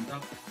दाजु हुनुहुन्छ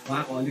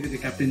उहाँको अलिकति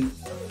क्याप्टेन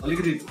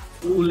अलिकति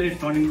उसले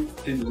टर्निङ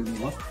चेन्ज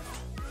गर्नुभयो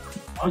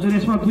हजुर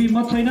यसमा दुई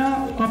मत छैन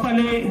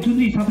तपाईँले जुन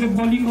हिसाबले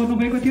बलिङ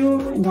गर्नुभएको थियो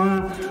उहाँ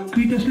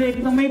क्रिटेसले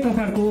एकदमै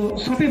तपाईँहरूको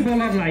सबै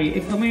बलरलाई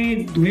एकदमै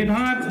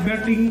धुएधार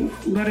ब्याटिङ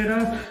गरेर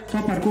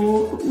तपाईँहरूको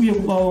उयो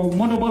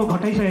मनोबल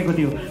घटाइसकेको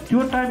थियो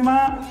त्यो टाइममा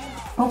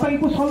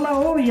तपाईँको सल्लाह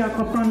हो या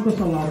कप्तानको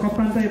सल्लाह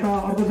कप्तान त यता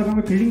अर्को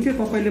जग्गामा फिल्डिङ थियो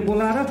तपाईँले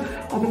बोलाएर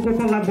अब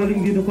गोपाललाई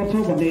बलिङ दिनुपर्छ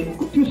भन्ने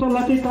त्यो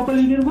सल्लाह चाहिँ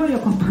तपाईँले लिनुभयो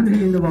या कप्तानले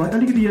लिनुभयो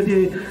अलिकति यो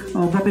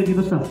चाहिँ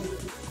बताइदिनुहोस् न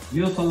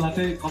यो सल्लाह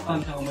चाहिँ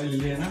कप्तानसँग मैले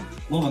लिएन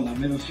मभन्दा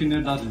मेरो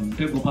सिनियर दाजु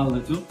हुनुहुन्थ्यो गोपाल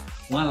दाजु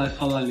उहाँलाई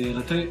सल्लाह लिएर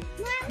चाहिँ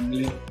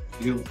हामीले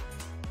यो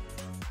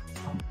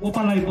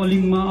गोपाललाई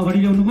बलिङमा अगाडि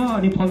ल्याउनु भयो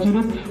अनि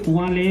फलस्वरूप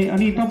उहाँले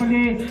अनि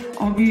तपाईँले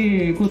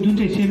अघिको जुन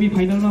चाहिँ सेमी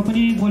फाइनलमा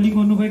पनि बलिङ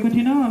गर्नुभएको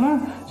थिएन होला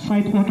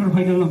सायद क्वार्टर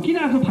फाइनलमा किन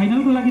आज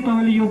फाइनलको लागि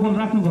तपाईँले यो बल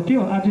राख्नुभएको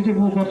थियो आज चाहिँ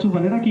म गर्छु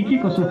भनेर के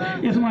कसो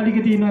यसमा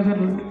अलिकति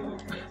नजर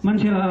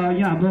मान्छेलाई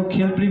यहाँ हाम्रो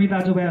खेल प्रेमी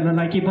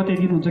दाजुभाइहरूलाई के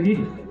बताइदिनुहुन्छ कि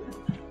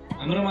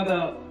हाम्रोमा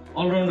त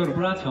अलराउन्डर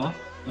पुरा छ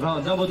र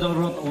जब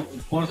जरुरत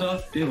पर्छ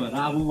त्यही भएर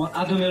अब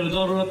आज मेरो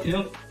जरुरत थियो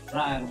र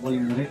आएर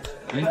बलिङ गरेँ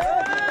है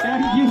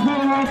थ्याङ्क यू सो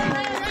मच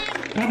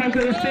तपाईँको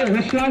यस्तै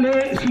हौसलाले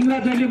सिङ्गला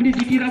जहिले पनि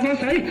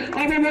जितिरहोस् है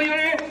अब म यो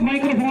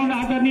माइक्रोफोन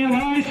आदरणीय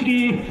भाइ श्री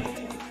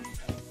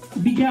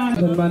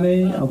विज्ञानमा नै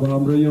अब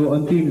हाम्रो यो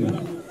अन्तिम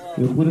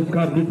यो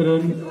पुरस्कार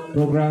वितरण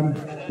प्रोग्राम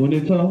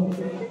हुनेछ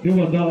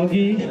त्योभन्दा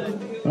अघि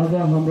आज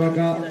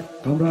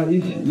हाम्रा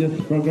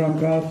यस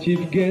प्रोग्रामका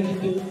चिफ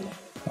गेस्ट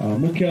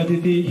मुख्य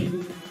अतिथि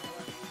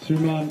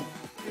श्रीमान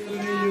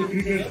यो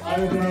क्रिकेट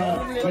आयोजना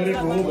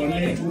गरेको हो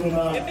भन्ने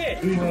कुरोमा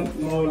दुईमत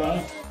नहोला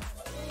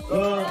र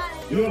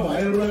यो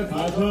भाइहरूलाई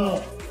थाहा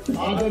छ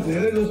आज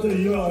धेरै जस्तो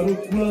युवाहरू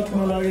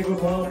कुलतमा लागेको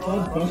छ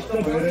सब भ्रष्ट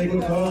भइरहेको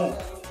छ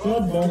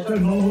सब भ्रष्ट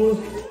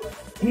नहोस्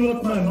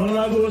कुलतमा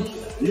नलागोस्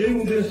यही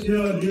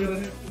उद्देश्य लिएर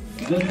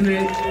जसले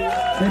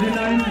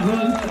 39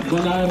 रन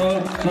बनाएर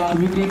 4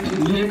 विकेट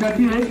लिएका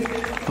थिए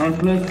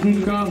first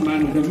टिमका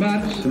man of the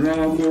match र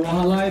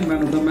उहाँलाई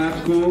म्यान अफ द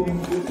म्याचको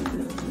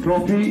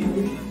ट्रफी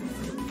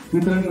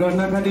वितरण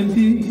गर्नका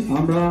निम्ति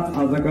हाम्रा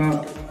आजका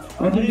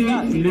अतिथि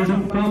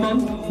लिडम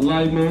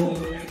तामाङलाई म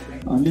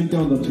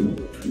निम्त्याउँदछु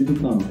Ledum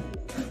Tamang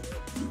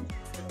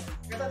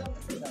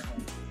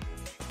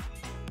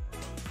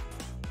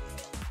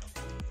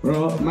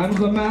Man of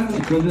the match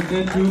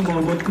presented to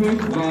Mohammad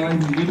Quick by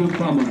Lidu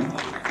Sama.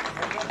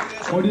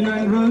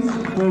 49 runs,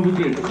 4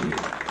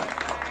 wickets.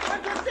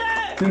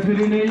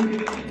 त्यसरी नै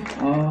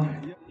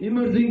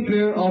emerging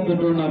player of the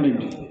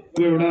tournament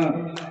त्यो एउटा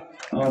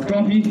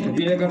ट्रफी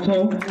दिएका छौँ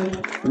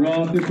र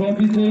त्यो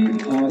ट्रफी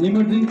चाहिँ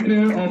emerging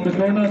player of the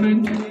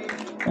tournament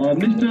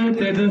mister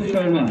Tejas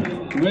Sharma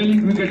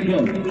वेलिङ cricket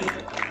club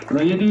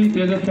र यदि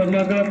तेजस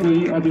शर्माका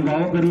कोही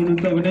अभिभावकहरू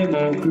हुनुहुन्छ भने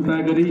म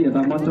कृपया गरी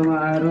यता मञ्चमा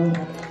आएर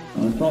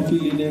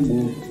ट्रफी लिने म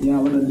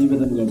यहाँबाट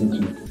निवेदन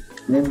गर्दछु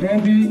र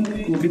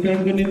ट्रफीको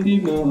वितरणको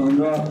निम्ति म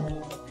हाम्रा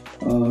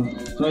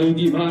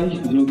सहयोगी भाइ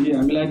जो कि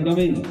हामीलाई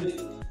एकदमै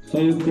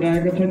सहयोग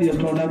पुर्याएका छन् यस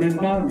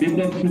टुर्नामेन्टमा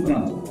विप्लव सुब्बा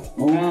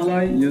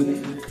उहाँलाई यस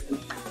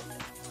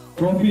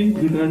ट्रफी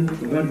वितरण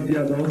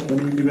गरिदिया जाओस्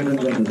भन्ने निवेदन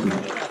गर्दछु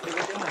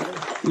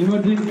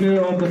emerging player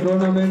of the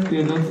tournament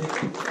Tejas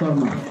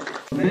Sharma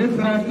best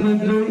batsman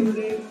चाहिँ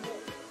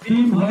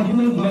टिम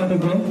हर्सलसबाट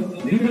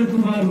दिपेश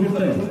कुमार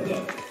गुप्ता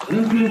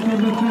जसले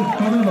सर्वश्रेष्ठ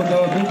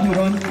सबैभन्दा बेसी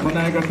रन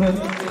बनाएका छन्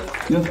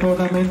यस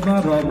टुर्नामेन्टमा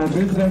र म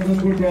बेस्ट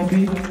ब्याट्सम्यानको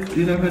ट्रफी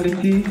दिनका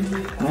निम्ति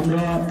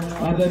हाम्रा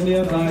आदरणीय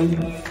भाइ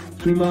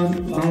श्रीमान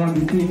बाबा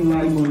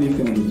सिंहलाई म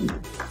निम्त्याउँदछु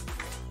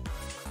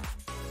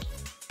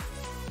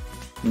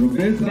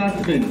best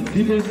batsman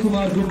Dipesh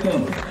Kumar Gupta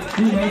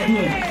team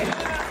हर्सलस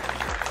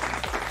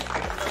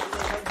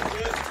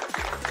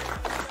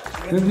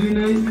त्यसरी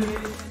नै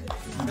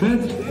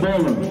best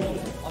bowler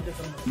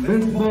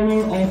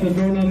of the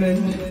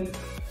tournament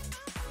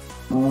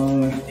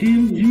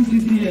team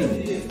UCCS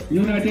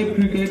United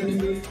cricket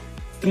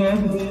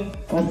club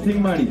of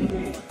Singhamari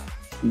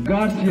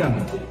Garcia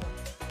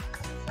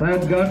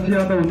सायद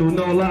गार्सिया त हुनुहुन्न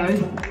होला है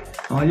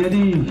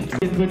यदि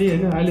पनि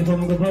होइन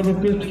अहिलेसम्मको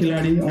सर्वोत्कृष्ट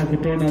खेलाडी अफ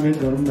द टुर्नामेन्ट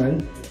भनौँ न है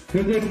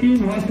त्यो चाहिँ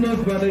टिम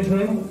हर्सलसबाटै छ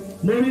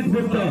मोहित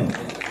गुप्ता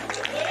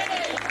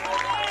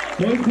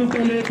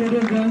टोटल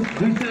रन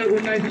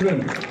 219 रन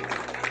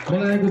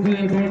बनाएको छ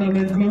यो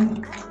टुर्नामेन्टमा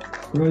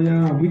र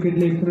यहाँ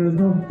विकेटले एक्स्ट्रा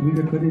छ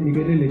विकेट पनि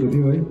निकै नै लिएको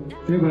थियो है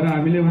त्यही भएर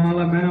हामीले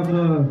उहाँलाई म्यान अफ द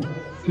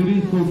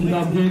सिरिजको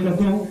खिताब दिएका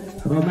छौँ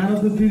र म्यान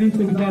अफ द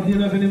सिरिजको खिताब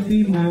दिनका निम्ति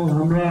म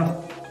हाम्रा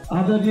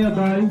आदरणीय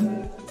दाइ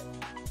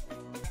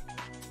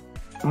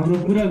हाम्रो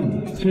पुरन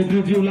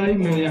छेत्रीज्यूलाई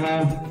म यहाँ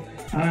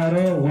आएर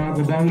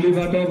उहाँको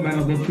बाहुलीबाट म्यान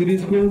अफ द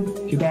सिरिजको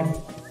खिताब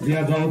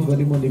दिया जाओस्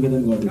भन्ने म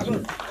निवेदन गर्दछु।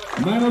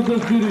 Man of the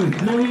series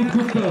Mohit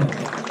Gupta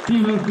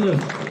team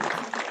हस्लर्स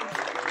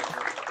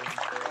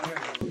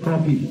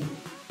trophy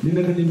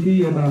लिनको निम्ति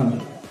एउटा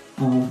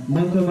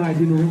मञ्चमा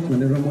आइदिनुहोस्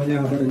भनेर म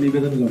यहाँबाट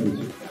निवेदन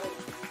गर्दछु।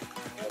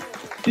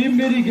 Team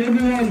Mirik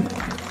everyone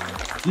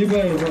give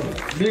a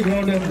big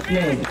round of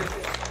applause.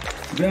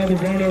 They are the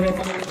runner-up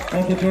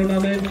of the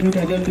tournament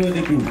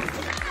 2022.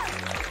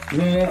 र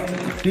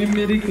टिम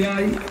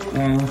मिरिकलाई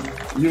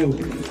यो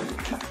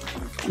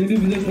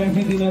इन्डिभिजुअल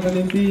ट्रफी दिनका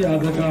निम्ति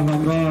आजका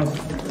हाम्रा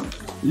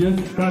यस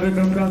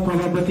कार्यक्रमका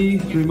सभापति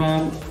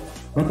श्रीमान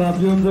प्रताप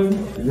योन्जन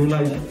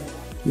जोलाई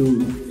यो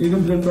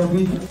इन्डिभिजुअल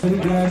ट्रफी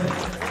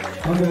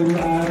हामीहरू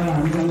आएर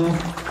हामीसँग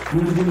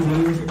जोडिदिनु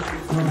भयो।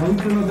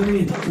 भविष्यमा पनि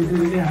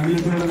यसरी नै हामीले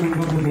टुर्नामेन्ट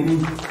गर्दाखेरि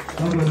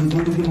तपाईँहरू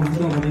जोडिदिनुहुन्छ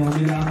भने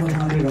हामीले आफ्नो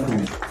साथै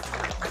गर्छौँ।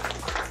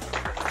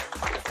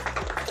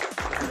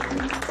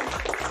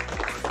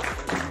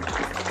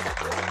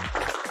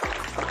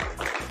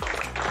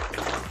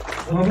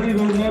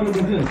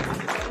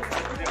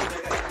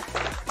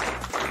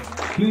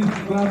 Please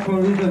clap for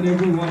each and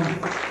every one.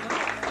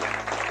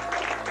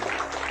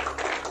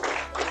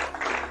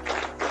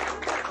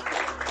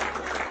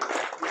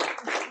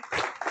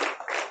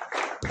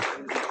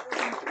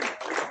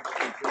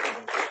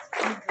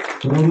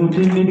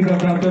 Team मिरिकका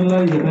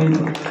क्याप्टनलाई यतै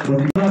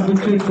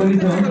चेक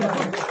गरिन्छ।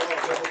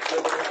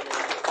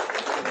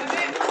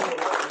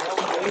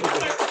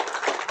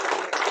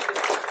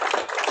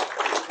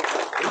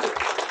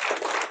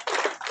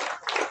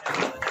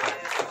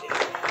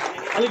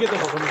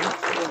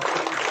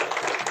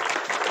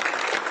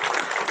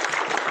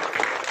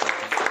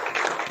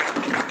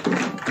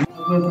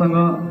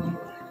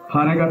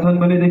 हारेका छन्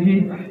भनेदेखि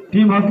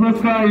टिम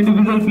हस्लर्सका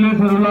इन्डिभिजुअल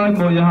प्लेयर्सहरूलाई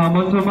म यहाँ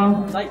मञ्चमा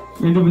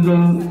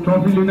इन्डिभिजुअल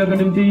ट्रफी लिनका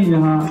निम्ति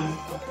यहाँ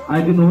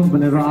आइदिनुहोस्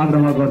भनेर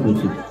आग्रह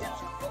गर्दछु।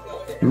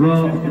 र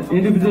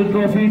इन्डिभिजुअल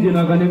ट्रफी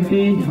दिनका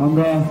निम्ति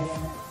हाम्रा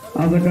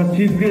आजका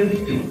चिफ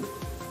गेस्ट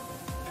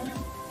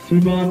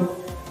श्रीमान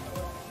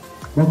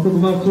भक्त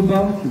कुमार सुब्बा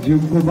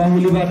ज्यूको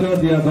बाहुलीबाट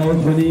दिया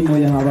जाओस् भनी म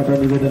यहाँबाट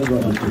निवेदन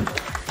गर्दछु।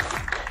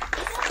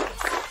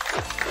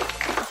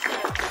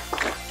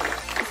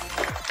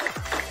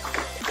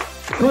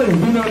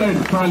 Winnerland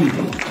Sali.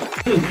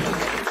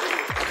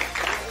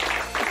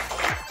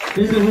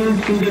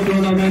 Introduced to the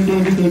tournament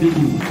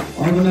 2022,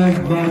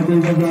 organized by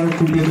pulbazar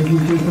Cricket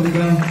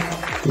Association.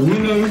 The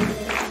winner,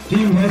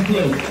 Team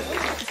Hustlers.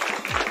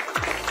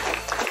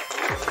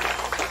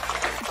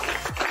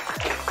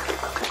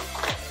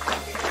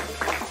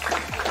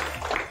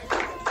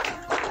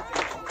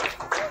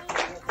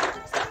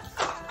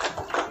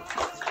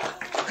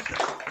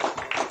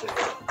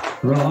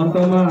 र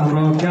अन्तमा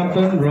हाम्रो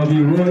क्याप्टन रवि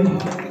रोय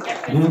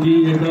जो कि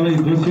एकदमै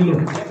जोसिलो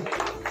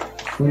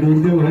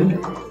हुनुहुन्थ्यो है।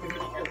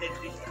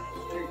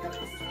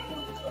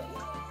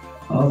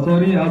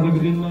 सरी आजको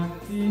दिनमा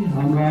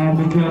हाम्रा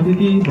मुख्य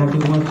अतिथि भक्त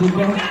कुमार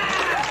सुब्बा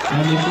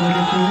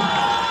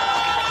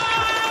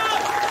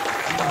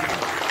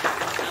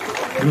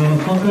र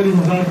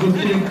 70,000 को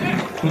चेक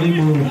पनि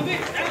म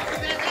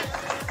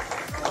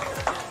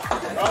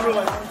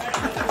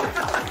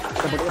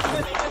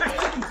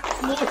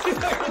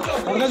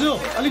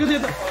अलिकति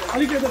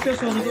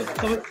त्यसो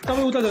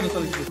तपाईँ उता जानुहोस्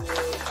अलिकति।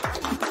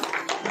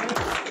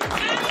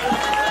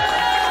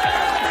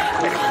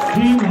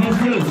 Team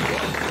Hustlers,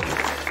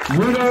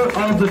 winner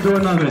of the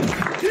tournament.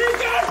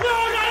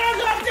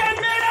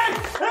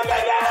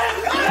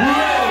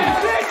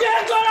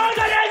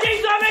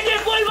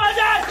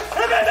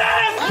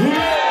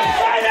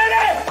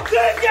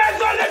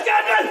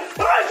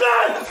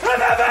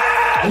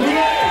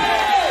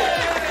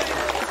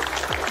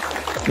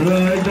 र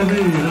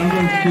एकदमै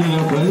राम्रो टिम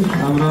है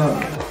हाम्रो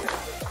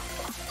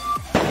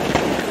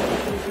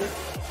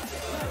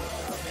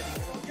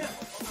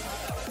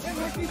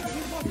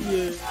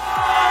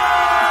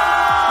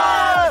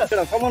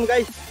Come on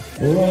guys.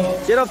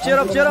 Cheer up, cheer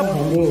up, cheer up.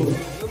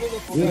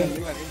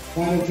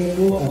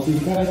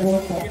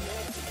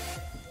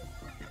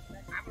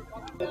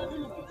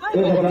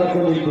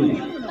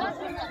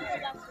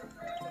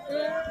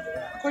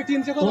 कोई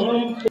टीम से को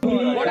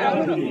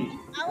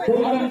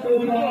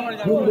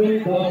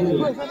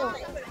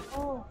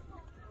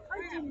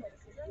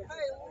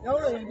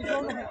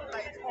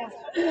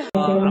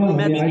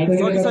म्याच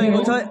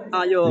सकिसकेको छ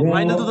यो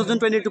फाइनल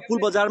 2022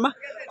 पुलबजारमा।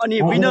 अनि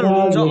विनर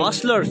हुनुहुन्छ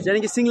हस्लर्स, यानि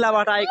कि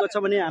सिङ्लाबाट आएको छ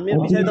भने हामी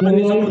पछाडि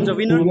तपाईँ सक्नुहुन्छ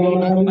विनर।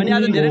 अनि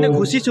आज धेरै नै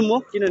खुसी छु म,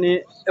 किनभने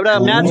एउटा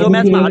म्याच हो,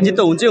 म्याचमा हार जित त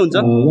हुन्छै हुन्छ।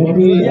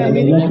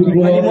 अनि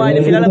म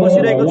अहिले फिलहाल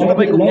बसिरहेको छु,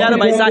 तपाईँको प्यारो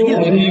भाइ साहिल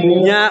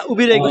यहाँ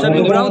उभिरहेको छ।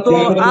 तो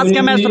आज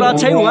का मैच थोड़ा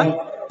अच्छा ही हुआ,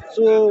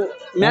 सो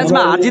मैच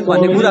में हार जीत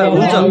भन्ने कुरा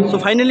हुन्छ। So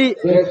finally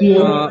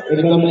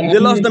they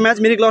lost the match,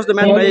 Mirik lost the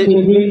match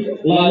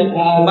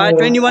by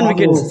 21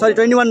 wickets, sorry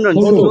 21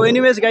 runs. So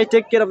anyways guys,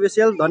 take care of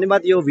yourself.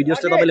 धन्यवाद। यो भिडियो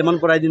चाहिँ तपाईँले मन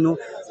पराइदिनु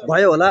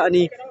भयो होला।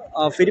 अनि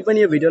फेरि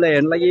पनि यो भिडियोलाई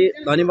हेर्न लागि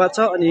धन्यवाद छ।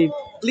 अनि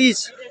प्लिज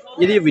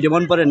यदि यो भिडियो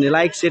मन पर्यो भने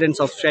लाइक, सेयर एन्ड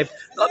सब्सक्राइब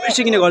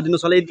नबिर्सिकन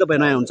गरिदिनुहोस् होला यदि तपाईँ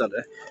नयाँ हुन्छ।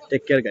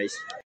 Take care guys.